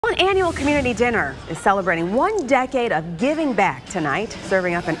Flint Annual Community Dinner is celebrating 1 decade of giving back tonight,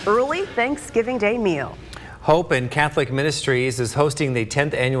 serving up an early Thanksgiving Day meal. Hope and Catholic Ministries is hosting the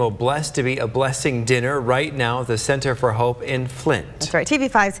 10th annual Blessed to be a Blessing dinner right now at the Center for Hope in Flint. That's right.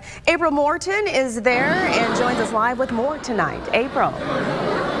 TV5's April Morton is there and joins us live with more tonight. April.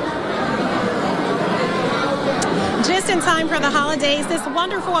 Just in time for the holidays, this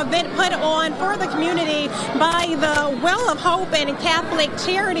wonderful event put on for the community by the Well of Hope and Catholic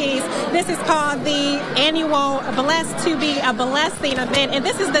Charities. This is called the annual Blessed to be a Blessing event, and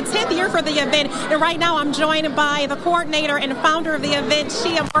this is the 10th year for the event. And right now I'm joined by the coordinator and founder of the event,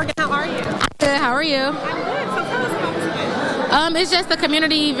 Shia Morgan. How are you? Good. How are you? I'm good. So tell us about this event. It's just a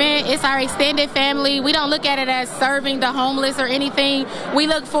community event. It's our extended family. We don't look at it as serving the homeless or anything. We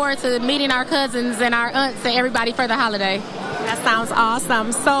look forward to meeting our cousins and our aunts and everybody for the holiday. That sounds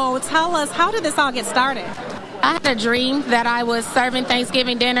awesome. So tell us, how did this all get started? I had a dream that I was serving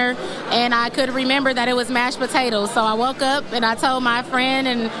Thanksgiving dinner, and I could remember that it was mashed potatoes. So I woke up and I told my friend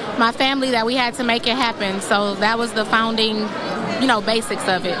and my family that we had to make it happen. So that was the founding, basics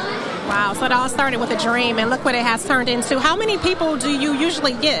of it. Wow, so it all started with a dream, and look what it has turned into. How many people do you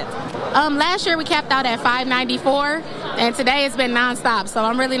usually get? Last year we capped out at 594, and today it's been nonstop, so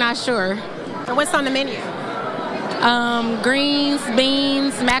I'm really not sure. And what's on the menu? Greens,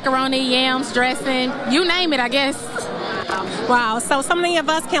 beans, macaroni, yams, dressing, you name it, I guess. Wow, so many of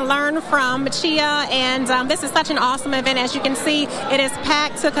us can learn from Chia, and this is such an awesome event. As you can see, it is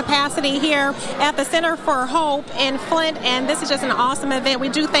packed to capacity here at the Center for Hope in Flint, and this is just an awesome event. We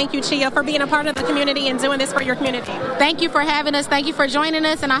do thank you, Chia, for being a part of the community and doing this for your community. Thank you for having us. Thank you for joining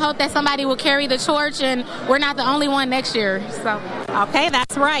us, and I hope that somebody will carry the torch, and we're not the only one next year. Okay,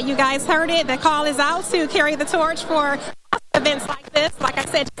 that's right. You guys heard it. The call is out to carry the torch for events like this. Like I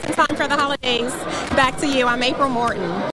said, just in time for the holidays. Back to you. I'm April Morton.